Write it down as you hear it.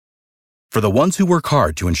For the ones who work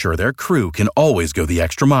hard to ensure their crew can always go the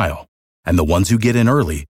extra mile, and the ones who get in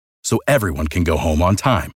early so everyone can go home on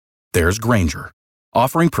time, there's Grainger,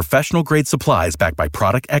 offering professional-grade supplies backed by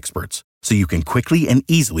product experts so you can quickly and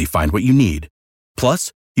easily find what you need.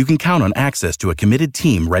 Plus, you can count on access to a committed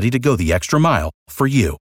team ready to go the extra mile for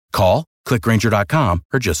you. Call, click Grainger.com,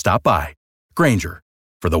 or just stop by. Grainger,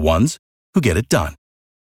 for the ones who get it done.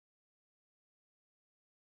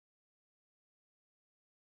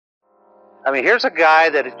 I mean, here's a guy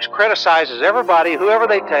that criticizes everybody, whoever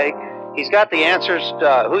they take. He's got the answers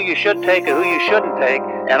to who you should take and who you shouldn't take.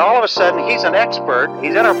 And all of a sudden, he's an expert.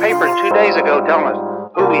 He's in our paper 2 days ago telling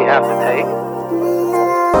us who we have to take.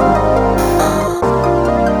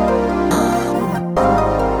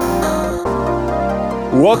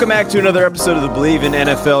 Welcome back to another episode of the Believe in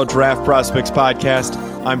NFL Draft Prospects podcast.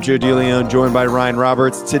 I'm Joe DeLeon, joined by Ryan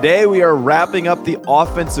Roberts. Today, we are wrapping up the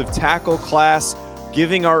offensive tackle class,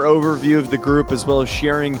 giving our overview of the group, as well as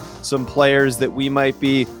sharing some players that we might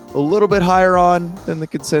be a little bit higher on than the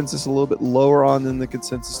consensus, a little bit lower on than the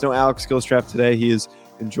consensus. No Alex Gilstrap today. He is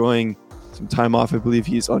enjoying some time off. I believe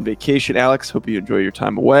he's on vacation. Alex, hope you enjoy your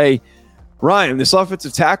time away. Ryan, this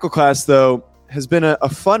offensive tackle class, though, has been a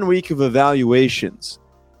fun week of evaluations.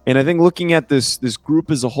 And I think looking at this group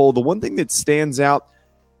as a whole, the one thing that stands out,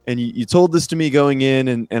 and you told this to me going in,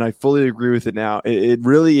 and I fully agree with it now, it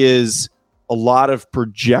really is a lot of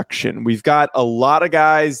projection. We've got a lot of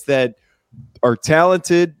guys that are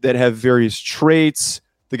talented, that have various traits.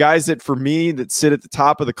 The guys that, for me, that sit at the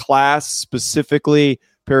top of the class, specifically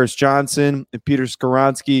Paris Johnson and Peter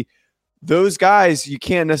Skoronski, those guys, you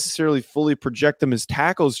can't necessarily fully project them as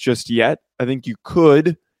tackles just yet. I think you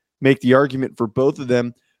could make the argument for both of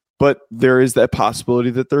them, but there is that possibility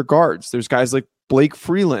that they're guards. There's guys like Blake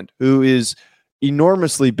Freeland, who is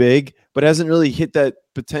enormously big, but hasn't really hit that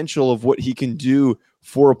potential of what he can do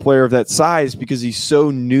for a player of that size because he's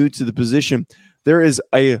so new to the position. There is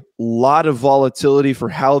a lot of volatility for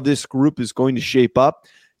how this group is going to shape up.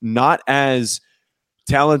 Not as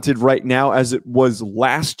talented right now as it was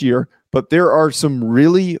last year, but there are some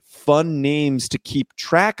really fun names to keep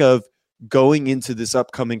track of going into this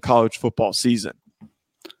upcoming college football season.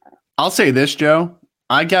 I'll say this, Joe.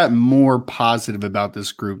 I got more positive about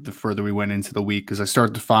this group the further we went into the week because I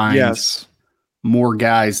started to find more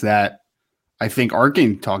guys that I think aren't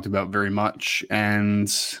getting talked about very much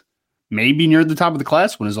and maybe near the top of the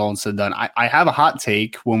class when it's all said and done. I have a hot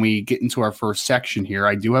take when we get into our first section here.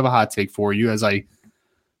 I do have a hot take for you, as I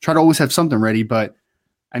try to always have something ready. But,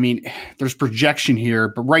 I mean, there's projection here.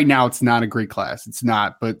 But right now it's not a great class. It's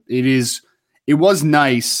not. But it was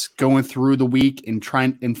nice going through the week and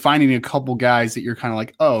trying and finding a couple guys that you're kind of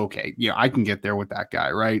like, oh, okay, yeah, I can get there with that guy,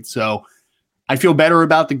 right? So I feel better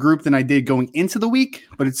about the group than I did going into the week,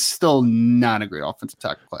 but it's still not a great offensive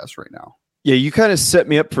tackle class right now. Yeah, you kind of set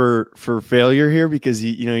me up for failure here because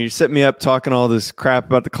you set me up talking all this crap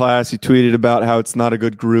about the class. You tweeted about how it's not a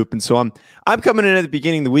good group, and so I'm coming in at the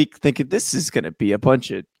beginning of the week thinking this is going to be a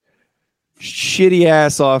bunch of shitty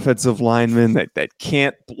ass offensive linemen that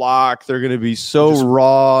can't block. They're going to be so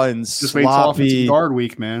raw and just wait till sloppy. offensive guard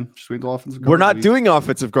week, man. Just wait till offensive guard. We're not doing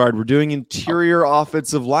offensive guard. We're doing interior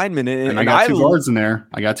offensive linemen, and I got two guards in there.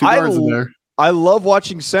 I love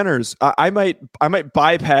watching centers. I might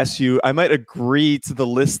bypass you. I might agree to the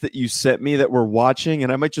list that you sent me that we're watching,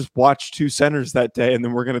 and I might just watch two centers that day, and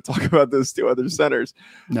then we're going to talk about those two other centers.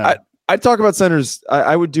 No. I'd talk about centers.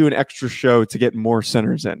 I would do an extra show to get more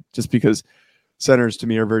centers in, just because centers to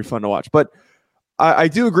me are very fun to watch. But I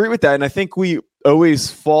do agree with that, and I think we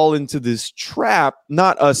always fall into this trap,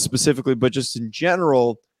 not us specifically, but just in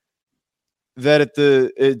general, that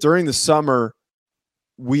during the summer,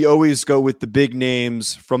 we always go with the big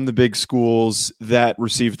names from the big schools that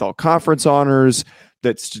received all conference honors,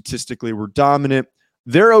 that statistically were dominant.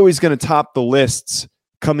 They're always going to top the lists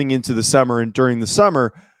coming into the summer and during the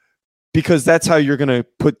summer, because that's how you're going to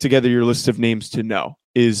put together your list of names to know,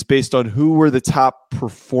 is based on who were the top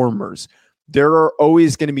performers. There are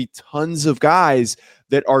always going to be tons of guys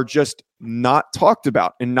that are just not talked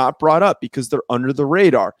about and not brought up because they're under the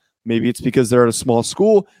radar. Maybe it's because they're at a small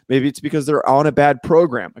school. Maybe it's because they're on a bad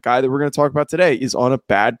program. A guy that we're going to talk about today is on a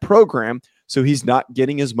bad program, so he's not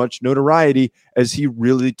getting as much notoriety as he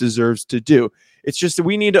really deserves to do. It's just that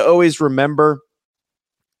we need to always remember,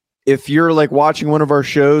 if you're like watching one of our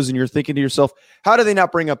shows and you're thinking to yourself, how do they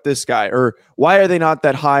not bring up this guy? Or why are they not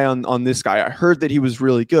that high on this guy? I heard that he was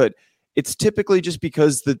really good. It's typically just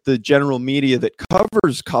because the general media that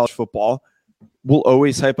covers college football will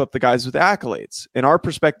always hype up the guys with accolades. And our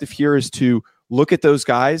perspective here is to look at those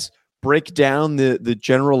guys, break down the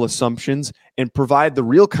general assumptions, and provide the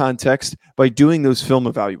real context by doing those film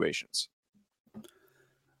evaluations.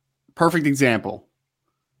 perfect example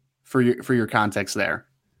for your context there.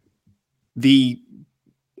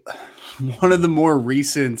 One of the more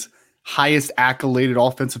recent highest accoladed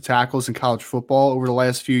offensive tackles in college football over the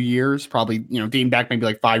last few years, probably, dating back maybe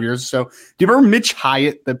like 5 years or so. Do you remember Mitch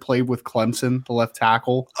Hyatt that played with Clemson, the left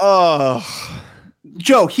tackle? Oh,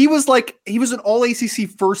 Joe, he was an all ACC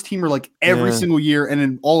first teamer like every single year and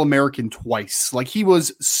an All-American twice. Like, he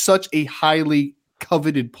was such a highly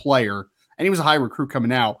coveted player, and he was a high recruit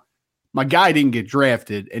coming out. My guy didn't get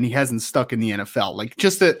drafted, and he hasn't stuck in the NFL. Like,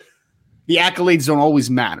 just that the accolades don't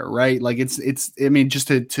always matter, right? Like, it's I mean, just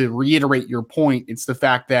to reiterate your point, it's the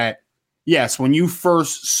fact that, yes, when you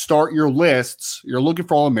first start your lists, you're looking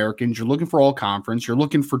for All-Americans, you're looking for All-Conference, you're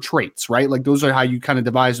looking for traits, right? Like, those are how you kind of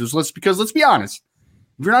devise those lists, because let's be honest,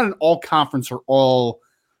 if you're not an All-Conference or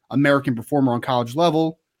All-American performer on college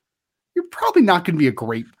level, you're probably not going to be a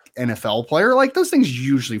great NFL player. Like, those things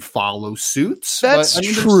usually follow suits. That's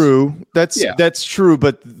true. That's true.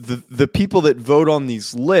 But the people that vote on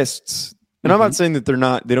these lists, and I'm not saying that they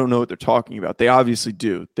don't know what they're talking about. They obviously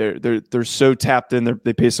do. They're so tapped in.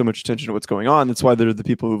 They pay so much attention to what's going on. That's why they're the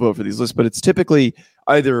people who vote for these lists. But it's typically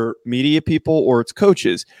either media people or it's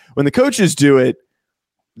coaches. When the coaches do it,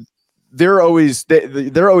 they're always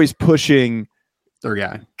pushing their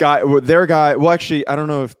guy. Well, actually, I don't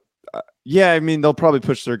know if. Yeah, I mean, they'll probably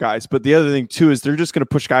push their guys. But the other thing, too, is they're just going to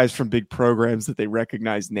push guys from big programs that they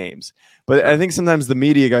recognize names. But I think sometimes the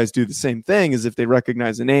media guys do the same thing, is if they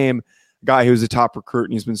recognize a name, a guy who's a top recruit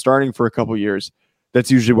and he's been starting for a couple years,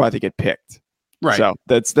 that's usually why they get picked. Right. So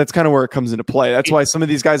that's kind of where it comes into play. That's why some of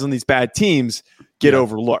these guys on these bad teams get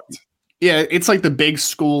overlooked. Yeah, it's like the big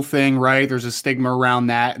school thing, right? There's a stigma around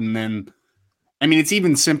that. And then, I mean, it's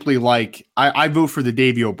even simply like, I vote for the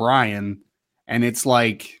Davey O'Brien, and it's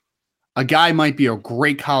like, a guy might be a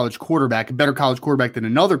great college quarterback, a better college quarterback than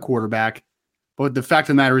another quarterback, but the fact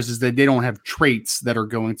of the matter is that they don't have traits that are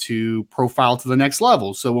going to profile to the next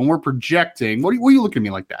level. So when we're projecting, what are you looking at me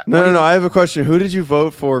like that? No. I have a question. Who did you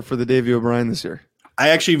vote for the Davey O'Brien this year? I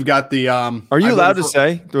actually have got the. Are you allowed to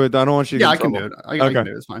say? I don't want you to. Yeah, I can do it. I can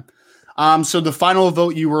do it. It's fine. So the final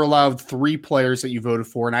vote, you were allowed 3 players that you voted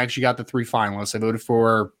for, and I actually got the 3 finalists. I voted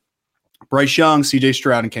for Bryce Young, CJ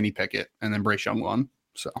Stroud, and Kenny Pickett, and then Bryce Young won.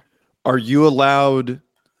 So. Are you allowed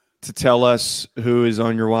to tell us who is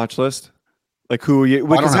on your watch list? Like, who are you?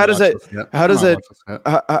 Because how does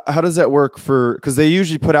that work for? Because they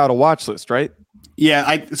usually put out a watch list, right?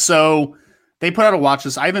 Yeah, so they put out a watch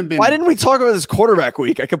list. I haven't been. Why didn't we talk about this quarterback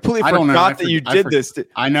week? I completely forgot that you did this.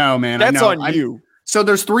 I know, man. That's on you. So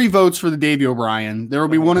there's 3 votes for the Davey O'Brien. There will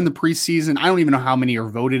be one in the preseason. I don't even know how many are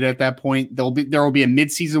voted at that point. There will be a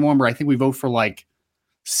midseason one where I think we vote for like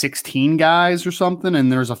 16 guys or something,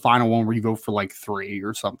 and there's a final one where you vote for like 3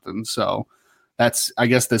 or something. So that's, I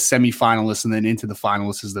guess, the semifinalists, and then into the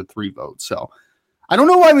finalists is the 3 votes. So I don't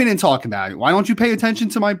know why we didn't talk about it. Why don't you pay attention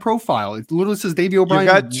to my profile? It literally says Davey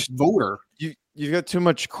O'Brien voter. You've got too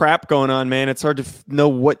much crap going on, man. It's hard to know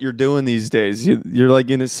what you're doing these days. You're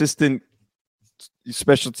like an assistant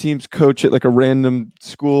special teams coach at like a random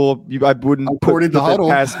school. I wouldn't put that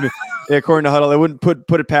past me. Yeah, according to Huddle, I wouldn't put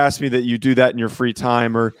it past me that you do that in your free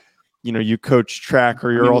time, or you coach track,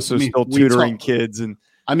 or you're still tutoring kids. And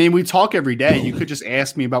I mean, we talk every day. You could just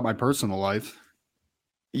ask me about my personal life.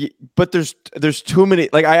 But there's too many.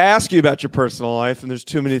 Like, I ask you about your personal life, and there's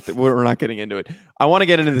too many. We're not getting into it. I want to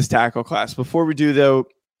get into this tackle class. Before we do, though,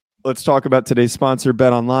 let's talk about today's sponsor,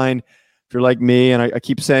 BetOnline. If you're like me, and I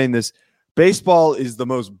keep saying this, baseball is the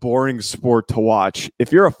most boring sport to watch.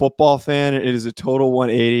 If you're a football fan, it is a total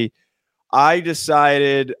 180. I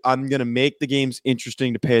decided I'm going to make the games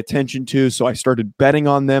interesting to pay attention to, so I started betting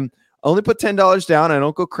on them. I only put $10 down. I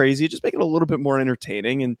don't go crazy. Just make it a little bit more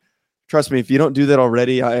entertaining. And trust me, if you don't do that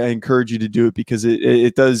already, I encourage you to do it, because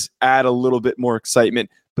it does add a little bit more excitement.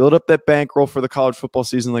 Build up that bankroll for the college football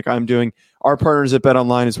season like I'm doing. Our partners at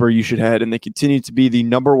BetOnline is where you should head, and they continue to be the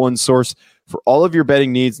 #1 source for all of your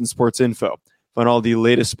betting needs and sports info. Find all the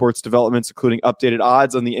latest sports developments, including updated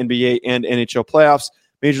odds on the NBA and NHL playoffs,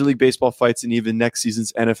 Major League Baseball fights, and even next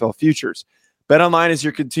season's NFL futures. BetOnline is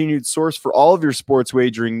your continued source for all of your sports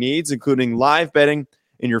wagering needs, including live betting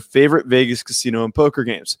and your favorite Vegas casino and poker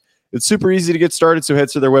games. It's super easy to get started, so head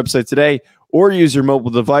to their website today or use your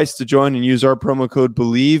mobile device to join, and use our promo code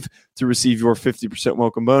BELIEVE to receive your 50%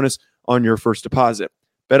 welcome bonus on your first deposit.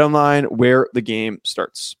 BetOnline, where the game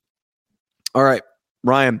starts. All right,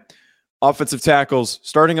 Ryan, offensive tackles,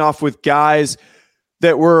 starting off with guys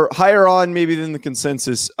that were higher on maybe than the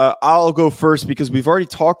consensus. I'll go first because we've already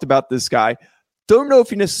talked about this guy. Don't know if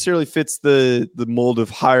he necessarily fits the mold of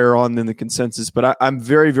higher on than the consensus, but I'm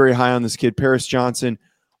very, very high on this kid, Paris Johnson,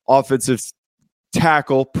 offensive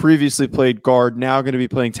tackle, previously played guard, now going to be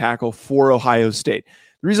playing tackle for Ohio State.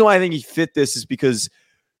 The reason why I think he fit this is because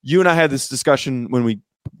you and I had this discussion when we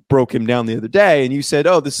broke him down the other day, and you said,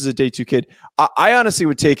 oh, this is a day 2 kid. I honestly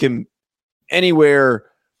would take him anywhere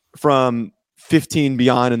from 15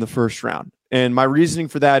 beyond in the first round. And my reasoning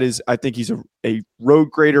for that is I think he's a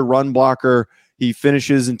road grader, run blocker. He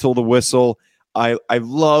finishes until the whistle. I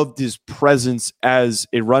loved his presence as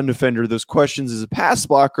a run defender. Those questions as a pass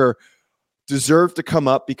blocker deserve to come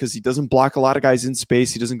up because he doesn't block a lot of guys in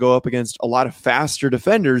space. He doesn't go up against a lot of faster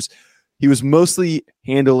defenders. He was mostly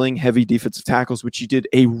handling heavy defensive tackles, which he did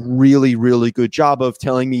a really, really good job of,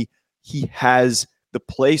 telling me he has the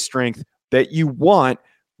play strength that you want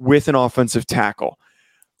with an offensive tackle.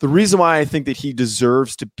 The reason why I think that he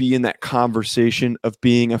deserves to be in that conversation of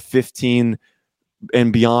being a 15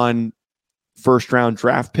 and beyond first round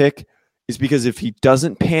draft pick is because if he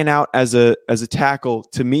doesn't pan out as a tackle,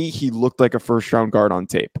 to me, he looked like a first round guard on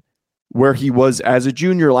tape. Where he was as a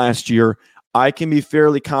junior last year, I can be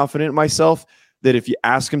fairly confident in myself that if you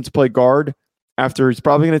ask him to play guard, after he's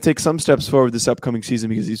probably going to take some steps forward this upcoming season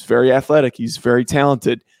because he's very athletic, he's very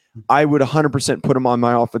talented, I would 100% put him on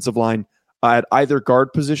my offensive line at either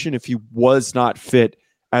guard position if he was not fit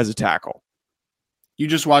as a tackle. You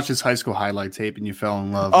just watched his high school highlight tape and you fell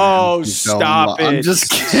in love. Oh, stop it. I'm just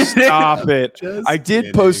kidding. Stop it. I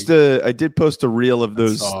did post a reel of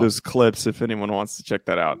those clips if anyone wants to check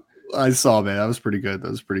that out. I saw, man. That was pretty good.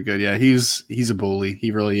 Yeah, he's a bully. He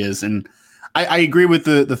really is. And I agree with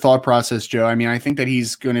the thought process, Joe. I mean, I think that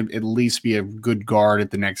he's going to at least be a good guard at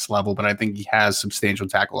the next level, but I think he has substantial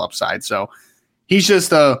tackle upside. So he's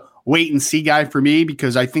just a wait and see guy for me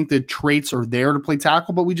because I think the traits are there to play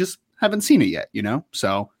tackle, but we just haven't seen it yet, you know?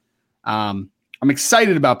 So I'm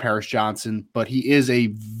excited about Paris Johnson, but he is a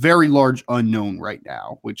very large unknown right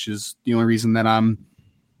now, which is the only reason that I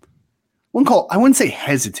wouldn't say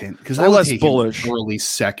hesitant because I would less take bullish. Early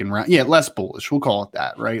second round. Yeah, less bullish. We'll call it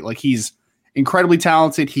that, right? Like he's incredibly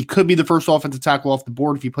talented. He could be the first offensive tackle off the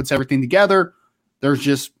board if he puts everything together. There's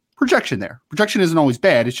just projection there. Projection isn't always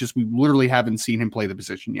bad. It's just we literally haven't seen him play the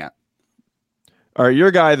position yet. All right,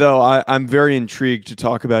 your guy, though, I'm very intrigued to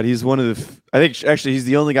talk about. He's one of I think actually he's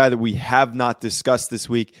the only guy that we have not discussed this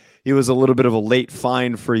week. He was a little bit of a late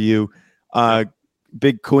find for you.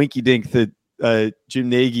 Big coinky dink that Jim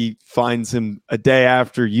Nagy finds him a day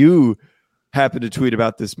after you happened to tweet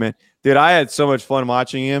about this, man. Dude, I had so much fun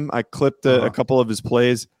watching him. I clipped a couple of his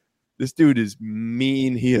plays. This dude is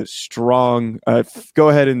mean. He is strong. Go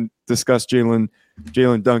ahead and discuss Jalen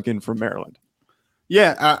Duncan from Maryland.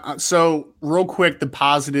 Yeah, so real quick, the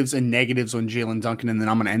positives and negatives on Jalen Duncan, and then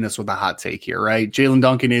I'm going to end this with a hot take here, right? Jalen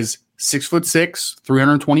Duncan is 6'6",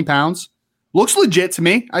 320 pounds. Looks legit to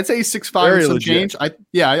me. I'd say he's 6'5" or some change.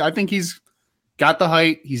 I think he's got the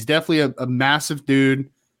height. He's definitely a massive dude.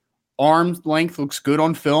 Arm length looks good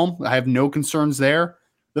on film. I have no concerns there.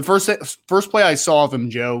 The first play I saw of him,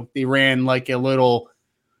 Joe, they ran like a little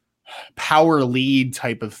power lead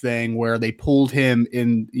type of thing where they pulled him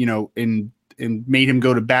in and made him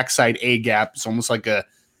go to backside A gap. It's almost like it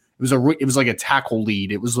was like a tackle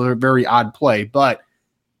lead. It was a very odd play, but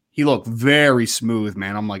he looked very smooth,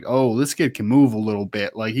 man. I'm like, oh, this kid can move a little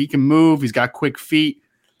bit. Like he can move. He's got quick feet.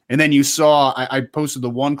 And then you saw, I posted the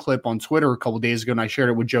one clip on Twitter a couple of days ago, and I shared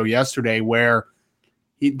it with Joe yesterday, where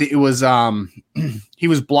he was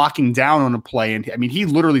blocking down on a play, and I mean he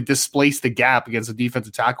literally displaced the gap against a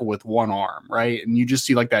defensive tackle with one arm, right? And you just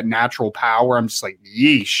see like that natural power. I'm just like,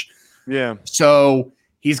 yeesh. Yeah. So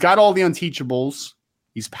he's got all the unteachables.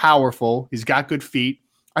 He's powerful. He's got good feet.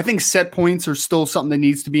 I think set points are still something that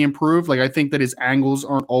needs to be improved. Like I think that his angles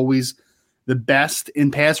aren't always the best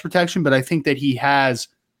in pass protection, but I think that he has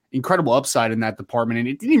incredible upside in that department, and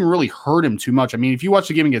it didn't even really hurt him too much. I mean, if you watch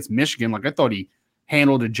the game against Michigan, like I thought he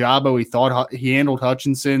handled Ajabo, he thought he handled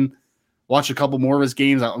Hutchinson. Watched a couple more of his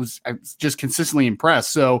games, I was just consistently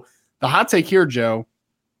impressed. So the hot take here, Joe,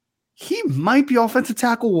 he might be offensive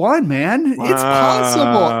tackle 1, man. Wow. It's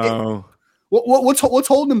possible. What's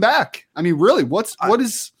holding him back? I mean, really, what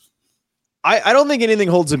is? I don't think anything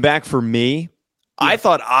holds him back for me. Yeah. I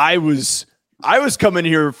thought I was coming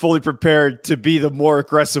here fully prepared to be the more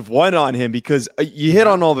aggressive one on him because you hit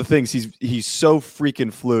on all the things. He's so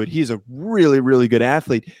freaking fluid. He's a really, really good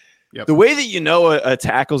athlete. Yep. The way that you know a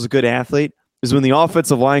tackle's a good athlete is when the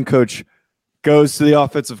offensive line coach goes to the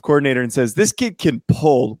offensive coordinator and says, this kid can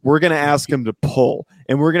pull. We're going to ask him to pull,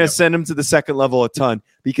 and we're going to send him to the second level a ton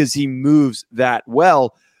because he moves that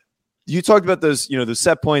well. You talked about those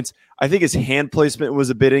set points. I think his hand placement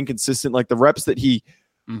was a bit inconsistent. Like the reps that he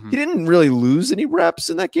He didn't really lose any reps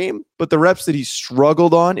in that game, but the reps that he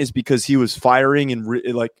struggled on is because he was firing and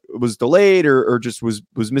was delayed or just was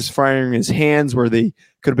misfiring his hands where they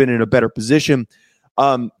could have been in a better position.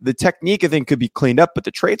 The technique, I think, could be cleaned up, but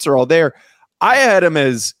the traits are all there. I had him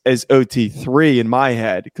as OT3 in my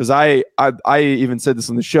head because I even said this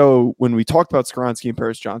on the show when we talked about Skoronski and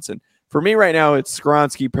Paris Johnson. For me right now, it's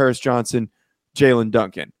Skoronski, Paris Johnson, Jalen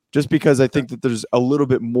Duncan, just because I think that there's a little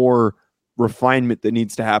bit more refinement that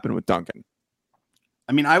needs to happen with Duncan.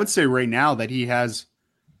 I mean, I would say right now that he has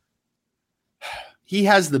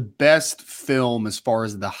the best film as far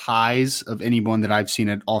as the highs of anyone that I've seen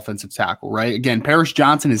at offensive tackle, right? Again, Paris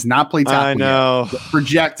Johnson has not played tackle I know. yet,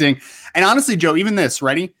 projecting. And honestly, Joe, even this,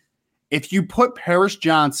 ready? If you put Paris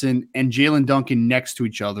Johnson and Jalen Duncan next to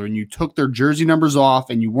each other and you took their jersey numbers off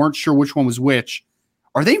and you weren't sure which one was which,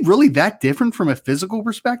 are they really that different from a physical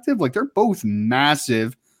perspective? Like, they're both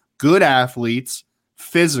massive, good athletes,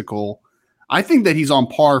 physical. I think that he's on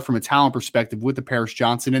par from a talent perspective with the Paris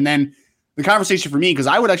Johnson. And then the conversation for me, because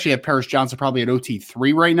I would actually have Paris Johnson probably at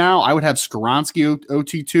OT3 right now. I would have Skoronski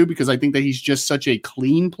OT2 because I think that he's just such a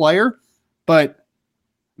clean player. But,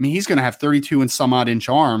 I mean, he's going to have 32 and some odd inch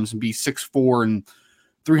arms and be 6'4" and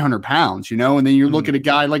 300 pounds, you know? And then you look at a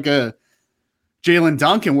guy like a Jalen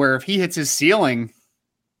Duncan where if he hits his ceiling,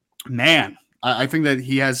 man, I think that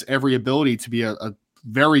he has every ability to be a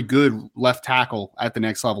very good left tackle at the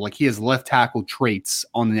next level. Like, he has left tackle traits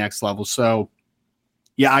on the next level. So,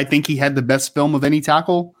 yeah, I think he had the best film of any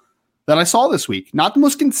tackle that I saw this week. Not the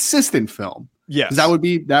most consistent film. Yes. That would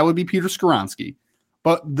be Peter Skoronski.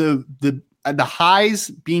 But the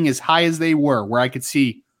highs being as high as they were, where I could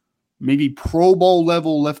see maybe Pro Bowl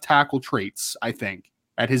level left tackle traits, I think,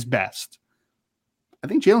 at his best. I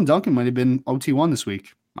think Jalen Duncan might have been OT1 this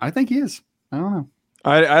week. I think he is. I don't know.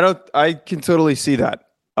 I can totally see that.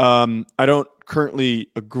 I don't currently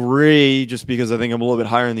agree just because I think I'm a little bit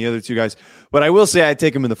higher than the other two guys, but I will say I'd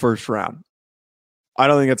take him in the first round. I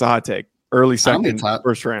don't think that's a hot take. Early second,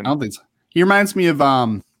 first round. I don't think so. He reminds me of,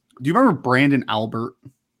 do you remember Brandon Albert?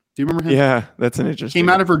 Do you remember him? Yeah, that's an interesting. Came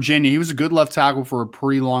out of Virginia. He was a good left tackle for a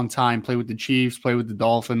pretty long time. Played with the Chiefs, played with the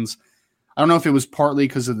Dolphins. I don't know if it was partly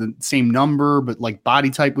because of the same number, but like body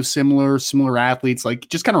type was similar athletes. Like,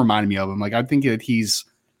 just kind of reminded me of him. Like, I think that he's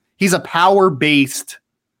a power-based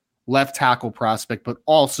left tackle prospect, but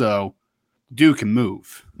also dude can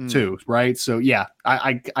move too, right? So yeah,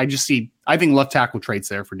 I think left tackle traits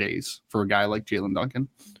there for days for a guy like Jalen Duncan.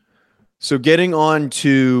 So getting on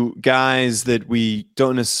to guys that we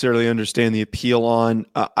don't necessarily understand the appeal on,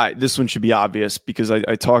 this one should be obvious because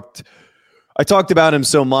I talked about him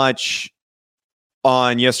so much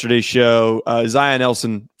on yesterday's show. Zion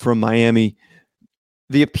Nelson from Miami.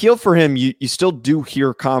 The appeal for him, you still do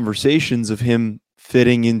hear conversations of him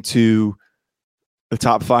fitting into the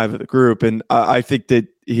top 5 of the group. And I think that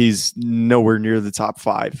he's nowhere near the top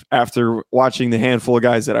 5 after watching the handful of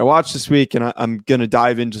guys that I watched this week. And I'm going to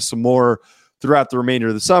dive into some more throughout the remainder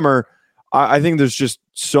of the summer. I think there's just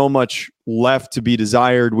so much left to be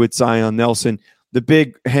desired with Zion Nelson. The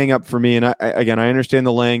big hang up for me, and I understand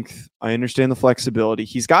the length. I understand the flexibility.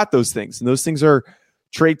 He's got those things, and those things are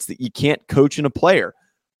traits that you can't coach in a player.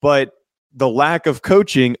 But the lack of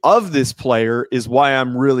coaching of this player is why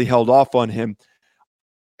I'm really held off on him.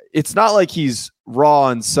 It's not like he's raw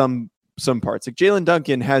in some parts. Like Jalen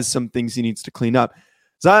Duncan has some things he needs to clean up.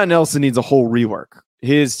 Zion Nelson needs a whole rework.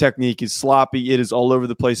 His technique is sloppy. It is all over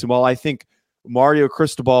the place. And while I think Mario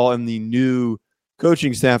Cristobal and the new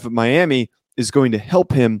coaching staff at Miami is going to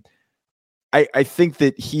help him, I think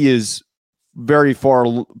that he is very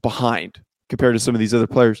far behind compared to some of these other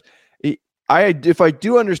players. If I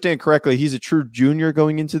do understand correctly, he's a true junior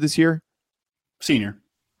going into this year. Senior.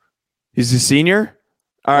 He's a senior?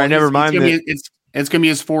 All right, never mind. It's going to be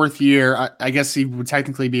his 4th year. I guess he would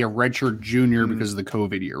technically be a redshirt junior because of the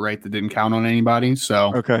COVID year, right? That didn't count on anybody.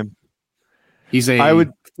 So okay, he's a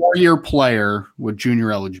 4-year player with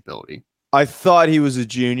junior eligibility. I thought he was a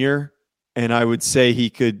junior, and I would say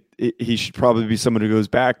he should probably be someone who goes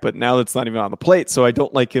back, but now that's not even on the plate, so I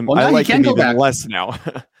don't like him. Well, I like him even back. Less now.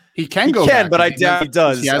 He can go back, but I doubt he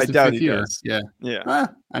does. I doubt he does. Yeah.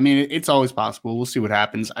 I mean, it's always possible. We'll see what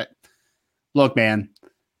happens. Look, man,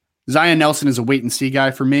 Zion Nelson is a wait and see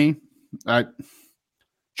guy for me.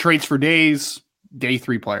 Traits for days, day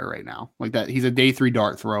 3 player right now. Like that, he's a day 3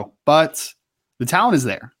 dart throw, but the talent is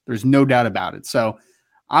there. There's no doubt about it. So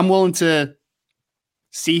I'm willing to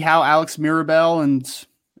see how Alex Mirabel and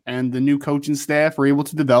the new coaching staff are able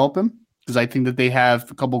to develop him, because I think that they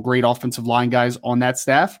have a couple great offensive line guys on that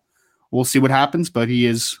staff. We'll see what happens, but he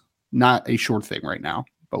is not a short thing right now,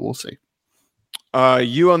 but we'll see.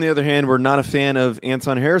 You, on the other hand, were not a fan of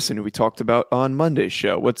Anton Harrison, who we talked about on Monday's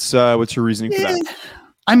show. What's your reasoning for that?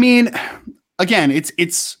 I mean, again,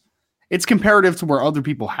 it's comparative to where other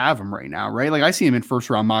people have him right now, right? Like I see him in first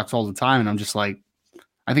round mocks all the time, and I'm just like,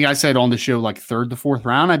 I think I said on the show like third to fourth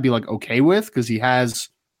round, I'd be like okay with because he has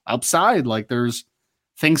upside. Like there's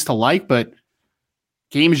things to like, but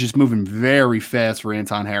game is just moving very fast for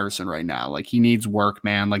Anton Harrison right now. Like he needs work,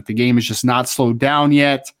 man. Like the game is just not slowed down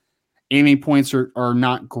yet. Aiming points are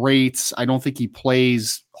not great. I don't think he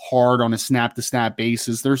plays hard on a snap-to-snap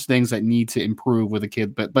basis. There's things that need to improve with a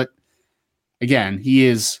kid. But again, he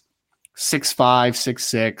is 6'5",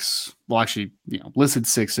 6'6". Well, actually, listed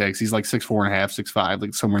 6'6". He's like 6'4.5", 6'5",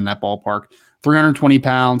 like somewhere in that ballpark. 320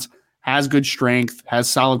 pounds, has good strength, has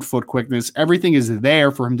solid foot quickness. Everything is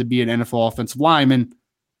there for him to be an NFL offensive lineman.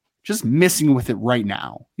 Just missing with it right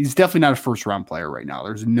now. He's definitely not a first-round player right now.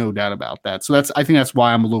 There's no doubt about that. So I think that's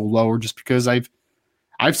why I'm a little lower, just because I've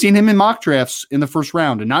seen him in mock drafts in the first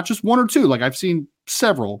round, and not just one or two. Like I've seen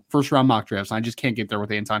several first-round mock drafts, and I just can't get there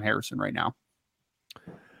with Anton Harrison right now.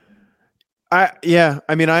 I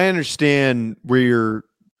mean, I understand where you're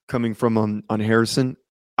coming from on Harrison.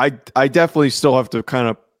 I definitely still have to kind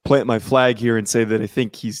of plant my flag here and say that I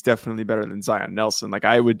think he's definitely better than Zion Nelson. Like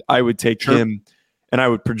I would take him. And I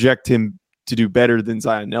would project him to do better than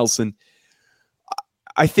Zion Nelson.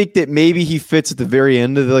 I think that maybe he fits at the very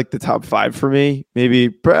end of the top 5 for me. Maybe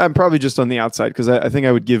I'm probably just on the outside because I think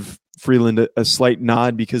I would give Freeland a slight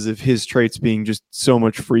nod because of his traits being just so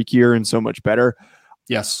much freakier and so much better.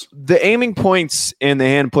 Yes. The aiming points and the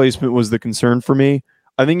hand placement was the concern for me.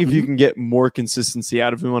 I think if you can get more consistency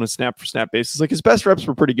out of him on a snap-for-snap basis, like his best reps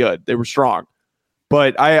were pretty good. They were strong.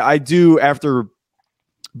 But I do, after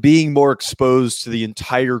being more exposed to the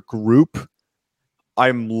entire group,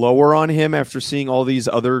 I'm lower on him after seeing all these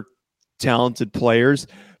other talented players,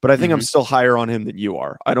 but I think I'm still higher on him than you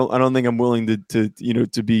are. I don't think I'm willing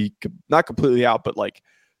to be not completely out, but like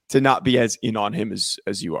to not be as in on him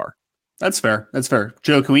as you are. That's fair.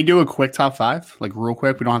 Joe, can we do a quick top 5? Like real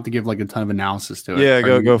quick. We don't have to give like a ton of analysis to it. Yeah,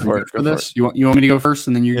 go for it. For this. You want me to go first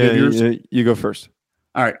and then you give yours? Yeah, you go first.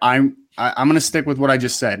 All right. I'm going to stick with what I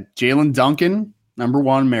just said. Jalen Duncan, number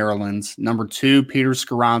 1, Maryland. Number 2, Peter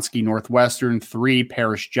Skoronski, Northwestern. 3,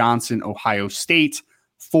 Paris Johnson, Ohio State.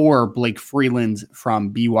 4, Blake Freeland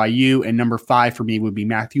from BYU. And number 5 for me would be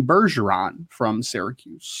Matthew Bergeron from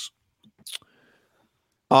Syracuse.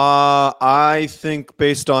 I think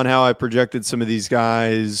based on how I projected some of these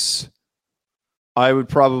guys, I would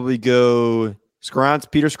probably go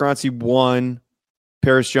Peter Skoronski 1,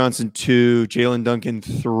 Paris Johnson 2, Jalen Duncan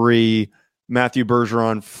 3, Matthew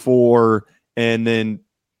Bergeron 4, and then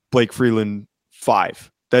Blake Freeland 5.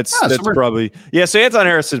 That's probably So Anton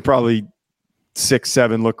Harrison probably 6,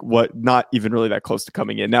 7. Look, not even really that close to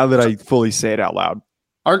coming in. Now that I fully say it out loud,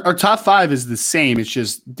 our top 5 is the same. It's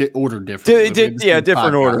just ordered different.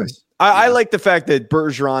 Different order. I like the fact that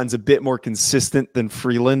Bergeron's a bit more consistent than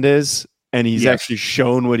Freeland is, and he's actually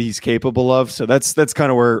shown what he's capable of. So that's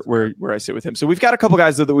kind of where I sit with him. So we've got a couple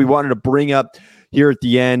guys though that we wanted to bring up here at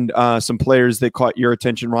the end. Some players that caught your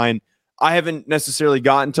attention, Ryan. I haven't necessarily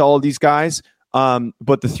gotten to all of these guys,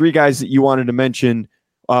 but the 3 guys that you wanted to mention,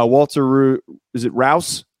 Walter, is it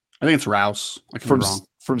Rouse? I think it's Rouse. I could be wrong.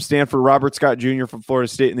 From Stanford, Robert Scott Jr. from Florida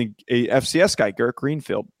State, and the FCS guy, Garrett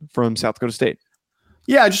Greenfield from South Dakota State.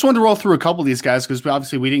 Yeah, I just wanted to roll through a couple of these guys because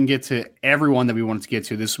obviously we didn't get to everyone that we wanted to get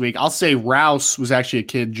to this week. I'll say Rouse was actually a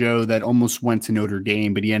kid, Joe, that almost went to Notre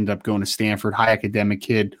Dame, but he ended up going to Stanford. High academic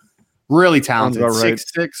kid, really talented.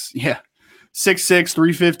 6'6", 6'6",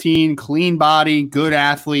 315, clean body, good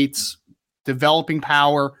athletes, developing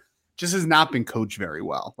power. Just has not been coached very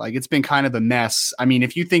well. Like it's been kind of a mess. I mean,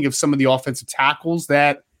 if you think of some of the offensive tackles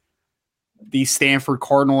that the Stanford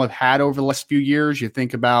Cardinal have had over the last few years, you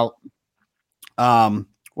think about what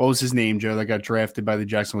was his name, Joe, that got drafted by the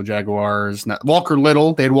Jacksonville Jaguars? Walker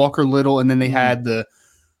Little. They had Walker Little, and then they had the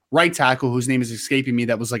right tackle whose name is escaping me.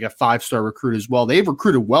 That was like a 5-star recruit as well. They've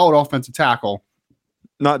recruited well at offensive tackle.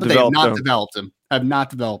 They have not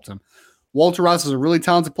developed him. Walter Rouse is a really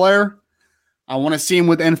talented player. I want to see him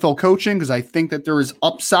with NFL coaching because I think that there is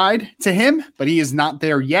upside to him, but he is not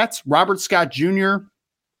there yet. Robert Scott Jr.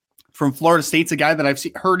 from Florida State's a guy that I've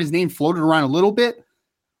heard his name floated around a little bit.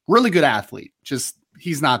 Really good athlete. Just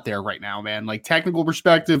he's not there right now, man. Like technical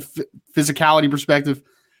perspective, physicality perspective,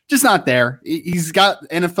 just not there. He's got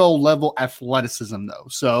NFL level athleticism though.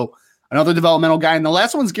 So another developmental guy. And the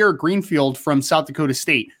last one's Garrett Greenfield from South Dakota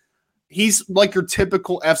State. He's like your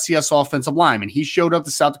typical FCS offensive lineman. He showed up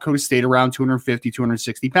to South Dakota State around 250,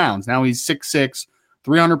 260 pounds. Now he's 6'6",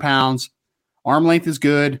 300 pounds. Arm length is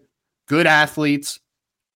good. Good athletes.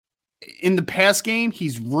 in the pass game,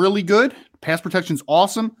 he's really good. Pass protection's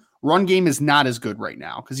awesome. Run game is not as good right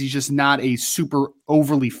now because he's just not a super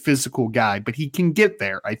overly physical guy, but he can get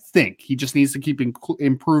there, I think. He just needs to keep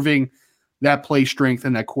improving that play strength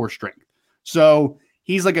and that core strength. So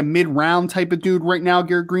he's like a mid-round type of dude right now,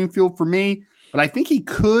 Garrett Greenfield, for me. But I think he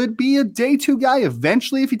could be a day 2 guy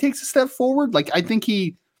eventually if he takes a step forward. Like, I think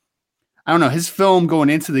I don't know, his film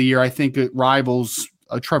going into the year, I think it rivals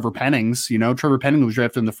Trevor Penning's. You know, Trevor Penning was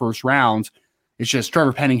drafted in the first round. It's just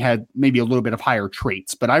Trevor Penning had maybe a little bit of higher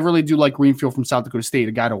traits. But I really do like Greenfield from South Dakota State,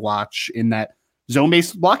 a guy to watch in that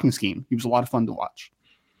zone-based blocking scheme. He was a lot of fun to watch.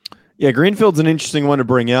 Yeah, Greenfield's an interesting one to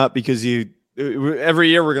bring up because every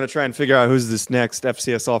year we're going to try and figure out who's this next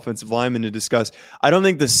FCS offensive lineman to discuss. I don't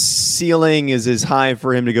think the ceiling is as high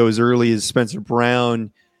for him to go as early as Spencer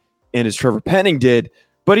Brown and as Trevor Penning did,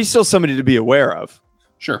 but he's still somebody to be aware of.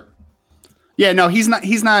 Sure. Yeah, no, he's not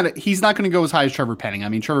going to go as high as Trevor Penning. I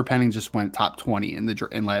mean, Trevor Penning just went top 20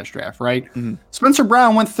 in last draft, right? Mm-hmm. Spencer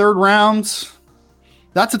Brown went 3rd round.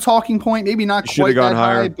 That's a talking point. Maybe not quite that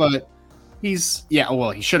high, but he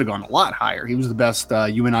should have gone a lot higher. He was the best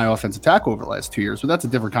UNI offensive tackle over the last 2 years, but that's a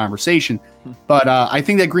different conversation. But I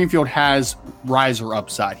think that Greenfield has riser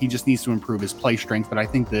upside. He just needs to improve his play strength, but I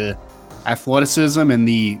think the athleticism and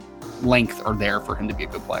the length are there for him to be a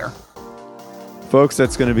good player. Folks,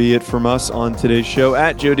 that's going to be it from us on today's show.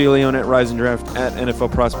 At Joe DeLeon, at Rise and Draft, at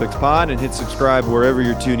NFL Prospects Pod, and hit subscribe wherever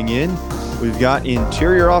you're tuning in. We've got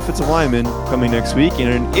interior offensive linemen coming next week and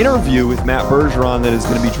an interview with Matt Bergeron that is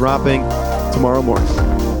going to be dropping tomorrow morning.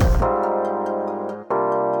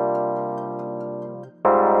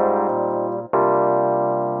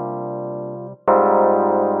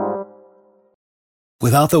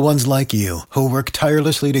 Without the ones like you, who work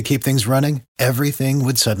tirelessly to keep things running, everything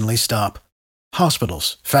would suddenly stop.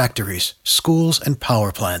 Hospitals, factories, schools, and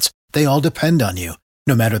power plants, they all depend on you.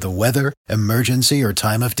 No matter the weather, emergency, or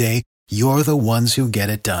time of day, you're the ones who get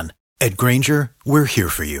it done. At Grainger, we're here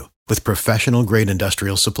for you with professional-grade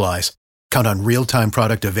industrial supplies. Count on real-time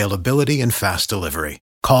product availability and fast delivery.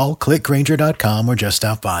 Call, click Grainger.com, or just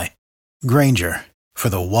stop by. Grainger, for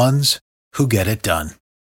the ones who get it done.